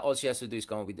Riza, all she has to do is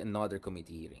come up with another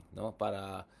committee hearing, no?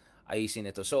 Para ayusin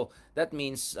ito. So, that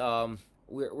means,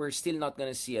 we're still not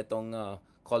gonna see itong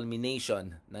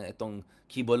culmination ng itong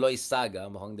Quiboloy saga.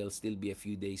 Mukhang there'll still be a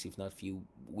few days, if not few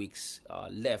weeks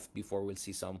left before we'll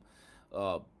see some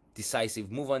decisive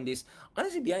move on this.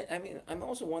 Honestly, I'm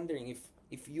also wondering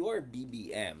if you're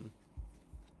BBM,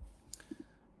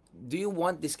 do you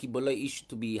want this Quiboloy issue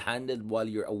to be handled while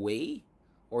you're away?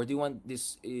 Or do you want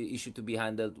this issue to be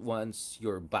handled once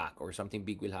you're back? Or something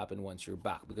big will happen once you're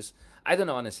back? Because, I don't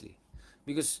know, honestly.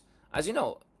 Because, as you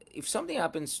know, if something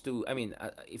happens to,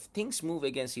 if things move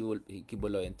against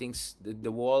Quiboloy and things,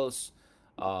 the walls,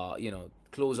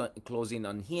 close in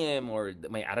on him or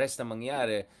may arrest na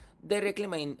mangyari, directly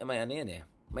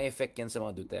may effect yan sa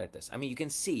mga Dutertes. You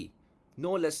can see,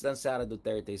 no less than Sara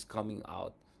Duterte is coming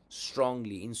out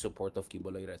strongly in support of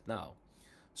Quiboloy right now.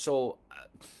 So,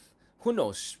 who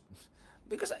knows?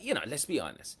 Because, let's be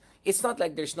honest. It's not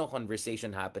like there's no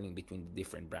conversation happening between the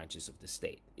different branches of the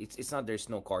state. It's not there's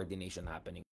no coordination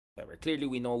happening. Clearly,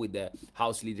 we know with the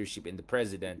House leadership and the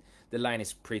president, the line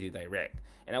is pretty direct.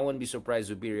 And I wouldn't be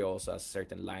surprised Zubiri also has a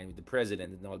certain line with the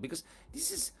president and all. Because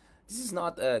this is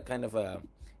not a kind of a,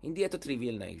 hindi ito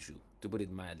trivial na issue, to put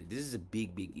it mildly. This is a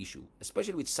big, big issue.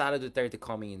 Especially with Sara Duterte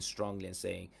coming in strongly and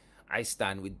saying, I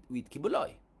stand with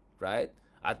Quiboloy, right?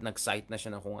 At nag-cite na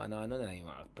siya ng kung ano-ano na, yung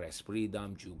mga press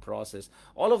freedom, due process,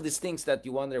 all of these things that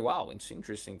you wonder, wow, it's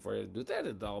interesting for Duterte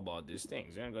to talk about these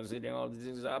things, considering all these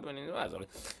things happening in the past.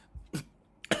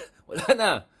 Wala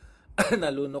na.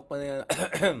 Nalunok pa na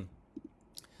yan.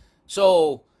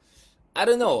 So, I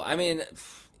don't know. Are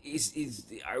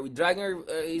we dragging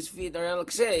his feet around?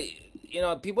 Kasi,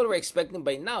 people were expecting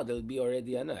by now there'll be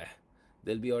already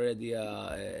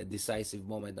a decisive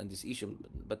moment on this issue.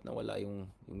 But nawala yung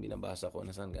binabasa ko.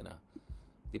 Nasaan ka na?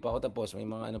 Di pa ako tapos. May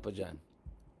mga ano pa dyan.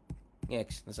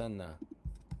 Next. Nasaan na?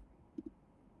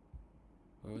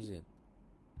 Where was it?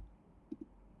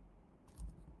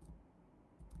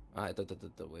 Ito.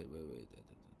 Wait.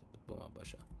 Bumaba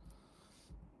siya.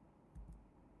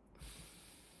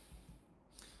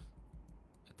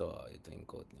 Ito yung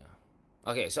quote niya.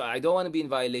 Okay, so I don't want to be in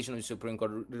violation of the Supreme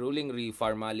Court ruling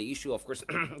Farmali issue. Of course,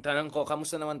 tanong ko,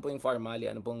 kamusta naman po yung Farmali?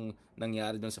 Ano pong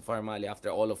nangyari dun sa Farmali after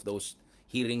all of those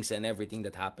hearings and everything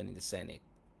that happened in the Senate?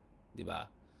 Diba?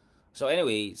 So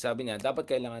anyway, sabi niya, dapat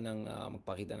kailangan ng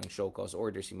magpakita ng show cause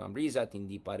order si Ma'am Riza at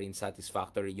hindi pa rin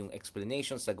satisfactory yung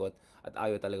explanation, sagot, at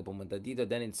ayaw talaga pumunta dito.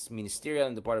 Then it's ministerial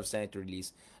on the part of Senate to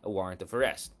release a warrant of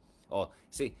arrest. Oh,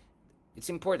 see, it's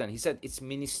important. He said it's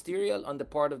ministerial on the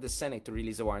part of the Senate to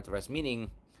release a warrant of arrest, meaning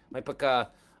may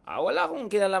pagka wala akong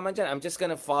kinalaman dyan. I'm just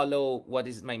gonna follow what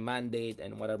is my mandate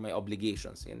and what are my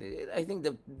obligations. And I think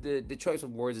the choice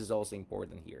of words is also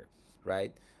important here,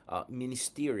 right?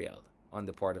 Ministerial on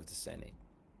the part of the Senate.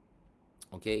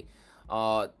 Okay?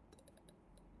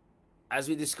 As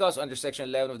we discussed under Section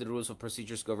 11 of the Rules of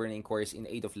Procedures Governing Inquiries in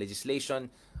Aid of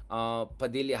Legislation,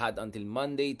 Padilla had until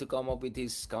Monday to come up with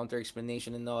his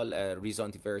counter-explanation and all.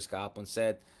 Rizon Tiveros kahapon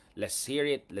said, let's hear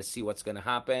it, let's see what's gonna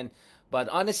happen. But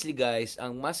honestly guys,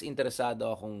 ang mas interesado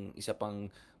akong isa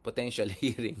pang potential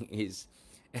hearing is,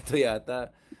 ito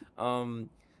yata,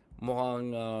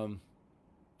 mukhang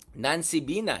Nancy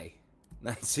Binay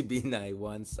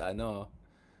wants,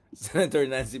 Senator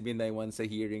Nancy Binay wants a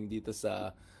hearing dito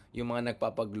sa yung mga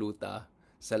nagpapagluta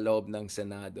sa loob ng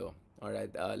Senado.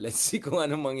 Alright, let's see kung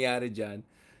anong mangyari dyan.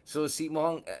 So,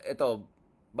 mukhang, ito,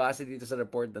 base dito sa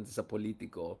report natin sa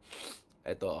Politico,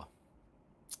 ito,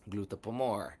 gluta po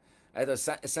more. Ito,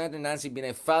 Senator Nancy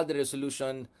Binay filed the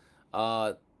resolution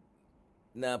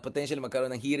na potentially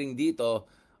magkaroon ng hearing dito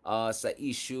sa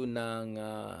issue ng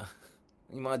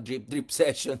yung mga drip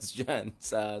sessions dyan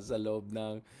sa loob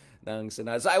ng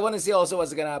Senado. So I want to see also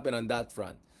what's gonna happen on that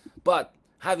front. But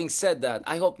having said that,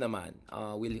 I hope naman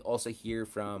we'll also hear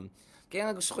from, kaya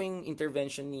nga gusto ko yung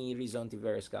intervention ni Rizon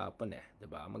Tiveros kahapon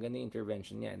diba? Maganda yung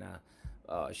intervention niya na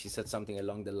she said something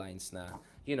along the lines na,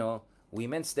 you know,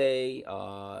 Women's Day,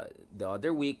 the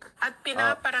other week. At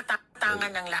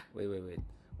pinaparatangan ng lahat. Wait.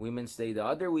 Women's Day the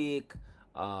other week,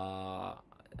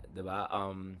 diba?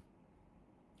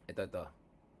 Ito.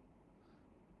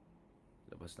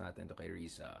 Labas natin to kay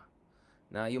Riza.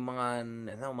 Na yung mga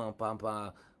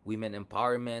women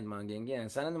empowerment, mga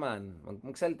ganyan. Sana naman,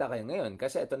 magsalita kayo ngayon.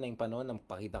 Kasi ito na yung panahon na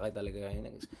magpakita kayo talaga kayo.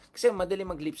 Kasi madali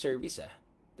mag-lip service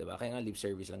Diba? Kaya nga lip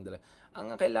service lang talaga.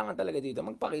 Ang kailangan talaga dito,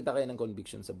 magpakita kayo ng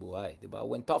conviction sa buhay. Diba?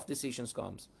 When tough decisions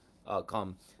come,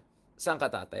 saan ka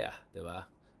tataya? Diba?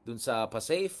 Dun sa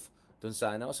pa-safe, dun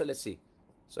sa So let's see.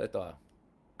 So ito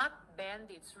Not bend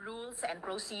its rules and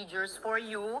procedures for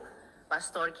you,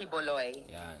 Pastor Quiboloy.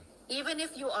 Yan. Even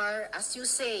if you are, as you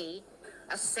say,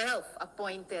 a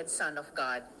self-appointed son of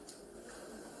God,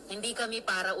 hindi kami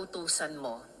para utusan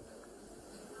mo.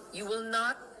 You will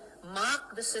not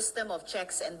mock the system of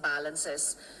checks and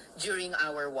balances during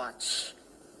our watch.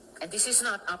 And this is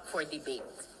not up for debate.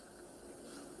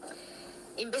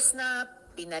 Imbes na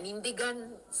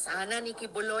pinanindigan sana ni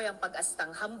Quiboloy ang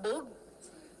pag-astang hambog,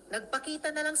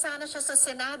 nagpakita na lang sana siya sa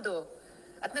Senado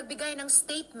at nagbigay ng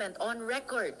statement on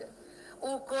record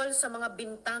ukol sa mga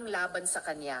bintang laban sa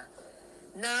kanya.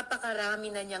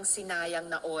 Napakarami na niyang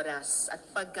sinayang na oras at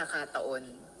pagkakataon.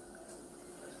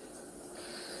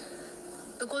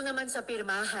 Tungkol naman sa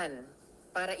pirmahan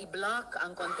para i-block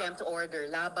ang contempt order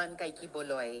laban kay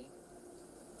Quiboloy,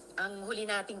 ang huli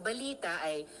nating balita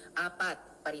ay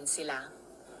 4 pa rin sila.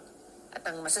 At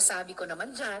ang masasabi ko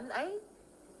naman dyan ay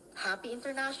Happy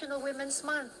International Women's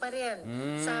Month pa rin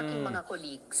sa aking mga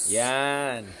colleagues.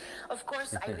 Yan. Of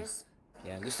course, I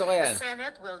Yan. Gusto ko yan. The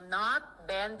Senate will not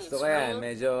bend its Gusto ko yan. rules.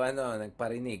 Medyo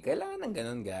nagparinig. Kailangan ng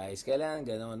ganun, guys. Kailangan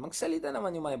ganun. Magsalita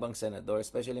naman yung mga ibang senador,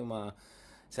 especially yung mga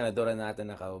senadora natin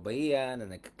na kababaihan, na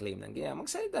nag-claim ng ganyan.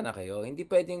 Magsalita na kayo. Hindi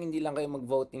pwedeng hindi lang kayo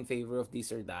mag-vote in favor of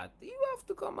this or that. You have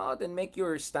to come out and make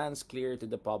your stance clear to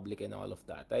the public and all of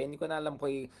that. Ay, hindi ko na alam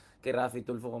kay Raffy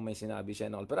Tulfo kung may sinabi siya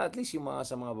and all. Pero at least yung mga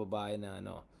sa mga babae na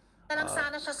Lang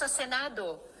sana siya sa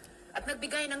Senado at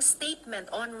nagbigay ng statement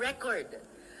on record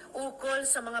ukol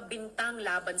sa mga bintang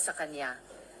laban sa kanya.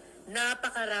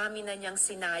 Napakarami na niyang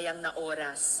sinayang na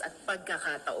oras at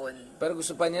pagkakataon. Pero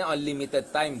gusto pa niya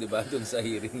unlimited time, di ba, dun sa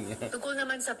hearing niya. Tungkol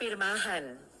naman sa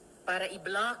pirmahan para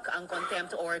i-block ang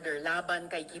contempt order laban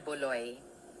kay Quiboloy,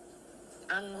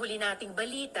 ang huli nating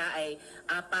balita ay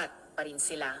 4 pa rin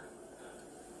sila.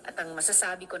 At ang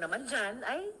masasabi ko naman dyan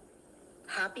ay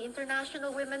Happy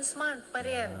International Women's Month pa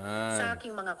rin sa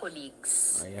aking mga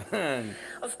colleagues. Ayan.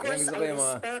 Of course, I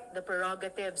respect the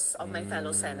prerogatives of my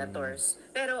fellow senators.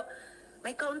 Pero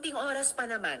may kaunting oras pa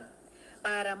naman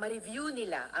para ma-review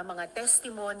nila ang mga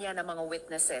testimonya ng mga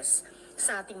witnesses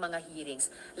sa ating mga hearings,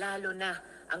 lalo na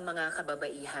ang mga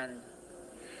kababaihan.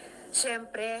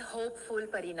 Siyempre, hopeful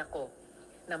pa rin ako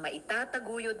na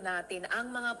maitataguyod natin ang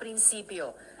mga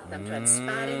prinsipyo ng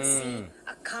transparency,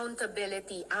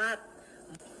 accountability, at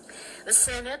The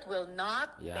Senate will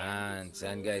not Yan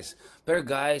guys. Pero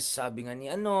guys, sabi nga ni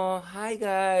hi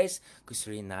guys,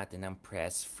 gusto rin natin ng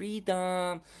press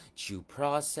freedom, due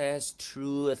process,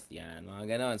 truth, yan,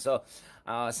 mga ganon. So,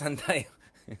 saan tayo?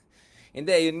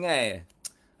 Hindi, yun nga eh.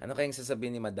 Ano kayang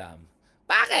sasabihin ni Madam?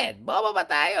 Bakit? Boba ba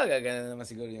tayo? Gano'n naman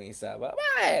siguro yung isa.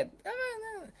 Bakit?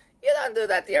 You don't do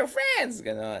that to your friends.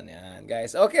 Ganon, yan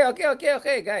guys.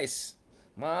 Okay, guys.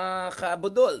 Mga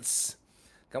kabudols.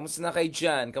 Kamusta na kayo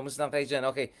dyan?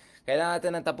 Okay. Kailangan natin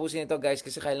nang tapusin ito, guys,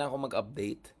 kasi kailangan ko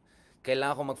mag-update.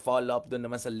 Kailangan ko mag-follow up doon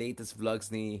naman sa latest vlogs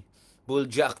ni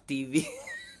Bulljack TV.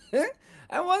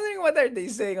 I'm wondering what are they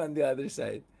saying on the other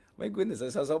side. My goodness,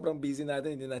 sa sobrang busy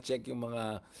natin, hindi na-check yung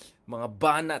mga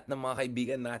banat ng mga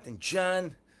kaibigan natin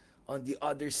dyan on the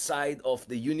other side of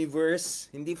the universe.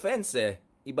 Hindi fence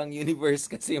ibang universe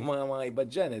kasi yung mga iba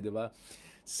dyan di ba?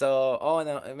 So,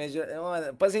 medyo,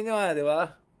 pansin nyo di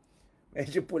ba?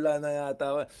 Medyo pula na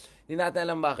yata. Hindi natin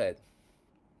alam bakit.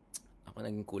 Ako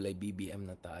naging kulay BBM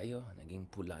na tayo. Naging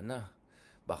pula na.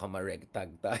 Baka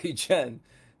ma-rectag tayo dyan.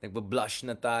 Nagba-blush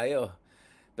na tayo.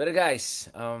 Pero guys,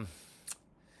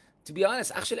 to be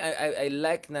honest, actually, I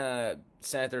like na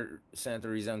Senator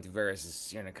Rizal Tiveros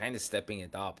is kind of stepping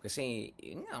it up. Kasi,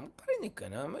 yun nga, magparinig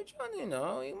ka na. Medyo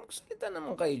yung magsalita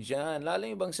naman kayo dyan. Lalo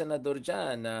yung ibang senador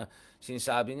dyan na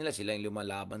sinasabi nila sila yung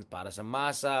lumalaban para sa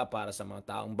masa, para sa mga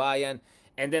taong bayan.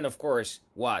 And then, of course,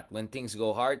 what? When things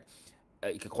go hard,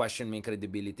 i-question mo yung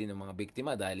credibility ng mga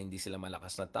biktima dahil hindi sila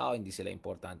malakas na tao, hindi sila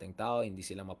importanteng tao, hindi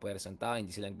sila mapuwersang tao,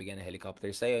 hindi sila nagbigay ng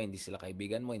helicopter sa'yo, hindi sila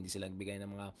kaibigan mo, hindi sila nagbigay ng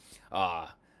mga,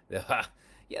 diba?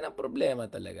 Yan ang problema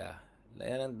talaga.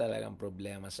 Yan ang talagang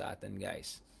problema sa atin,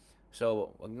 guys.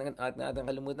 So, wag natin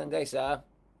kalimutan, guys,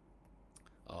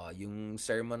 yung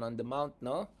Sermon on the Mount,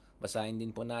 no? Basahin din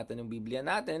po natin yung Biblia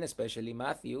natin, especially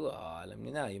Matthew. Alam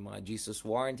niyo na, yung mga Jesus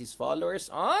warned his followers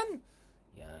on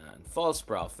false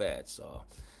prophets. So,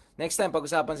 next time,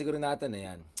 pag-usapan siguro natin na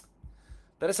yan.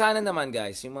 Pero sana naman,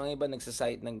 guys, yung mga iba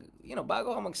nagsasite ng,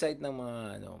 bago ka mag-cite ng mga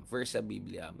verse sa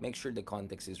Biblia, make sure the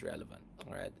context is relevant,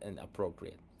 alright, and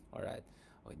appropriate, alright?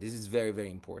 Okay, this is very,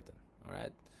 very important,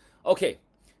 alright? Okay,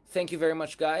 thank you very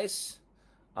much, guys.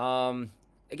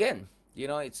 Again,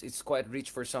 it's quite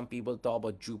rich for some people to talk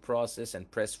about due process and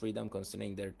press freedom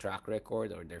concerning their track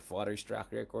record or their father's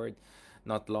track record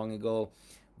not long ago.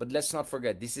 But let's not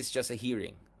forget, this is just a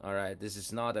hearing, all right? This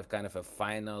is not a kind of a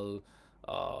final,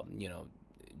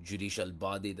 judicial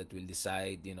body that will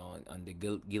decide, on the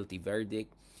guilty verdict.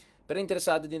 Pero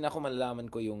interesado din ako malalaman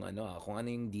ko yung kung ano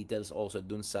yung details also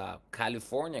dun sa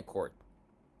California court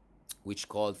which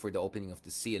called for the opening of the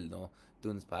seal, no?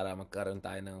 Dun para magkaroon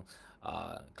tayo ng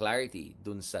clarity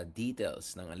dun sa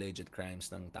details ng alleged crimes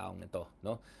ng taong ito,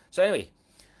 no? So anyway,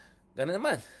 ganun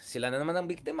naman. Sila na naman ang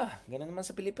biktima. Ganun naman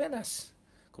sa Pilipinas.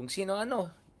 Kung sino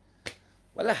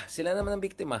wala. Sila naman ang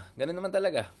biktima. Ganun naman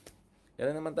talaga.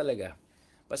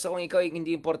 Basta kung ikaw ay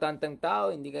hindi importanteng tao,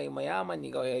 hindi kayo mayaman,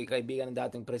 hindi kayo kaibigan ng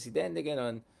dating presidente,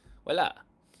 ganun, wala.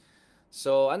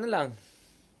 So, lang.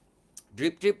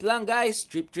 Drip lang, guys.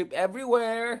 Drip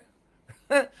everywhere.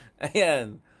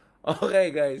 Ayan. Okay,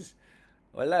 guys.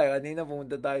 Wala, kanina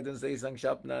pumunta tayo dun sa isang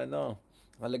shop na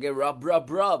malagay rub.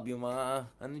 Yung mga,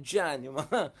 dyan, yung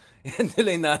mga, yan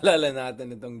tuloy naalala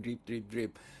natin itong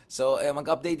drip. So,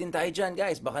 mag-update din tayo dyan,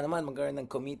 guys. Baka naman magkaroon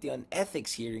ng Committee on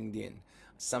Ethics hearing din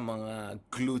sa mga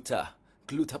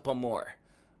gluta pa more.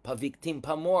 Pa-victim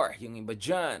pa more. Yung iba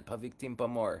dyan, pa-victim pa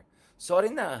more. Sorry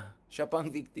na, siya pang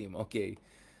victim. Okay.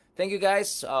 Thank you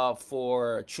guys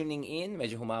for tuning in.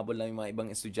 Medyo humabol lang yung mga ibang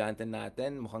estudyante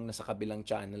natin. Mukhang nasa kabilang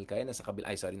channel kayo. Nasa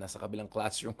kabilang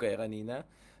classroom kayo kanina.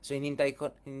 So, hinintay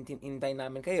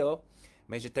namin kayo.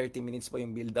 Medyo 30 minutes pa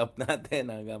yung build-up natin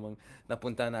hanggang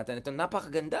napunta natin. Ito,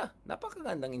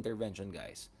 napakagandang intervention,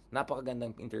 guys.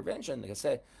 Napakagandang intervention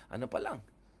kasi pa lang.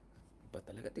 Ba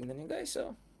talaga, tingnan nyo, guys,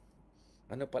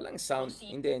 pa lang, sound.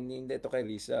 Hindi ito kay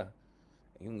Risa.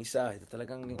 Yung isa, ito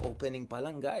talagang yung opening pa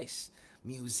lang, guys.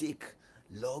 Music,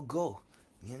 logo,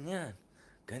 ganyan,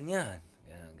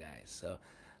 guys. So,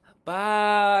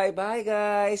 bye,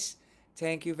 guys.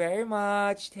 Thank you very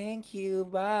much. Thank you,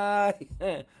 bye.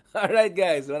 Alright,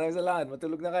 guys, maraming salamat.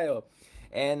 Matulog na kayo.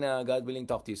 And God willing,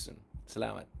 talk to you soon.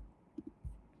 Salamat.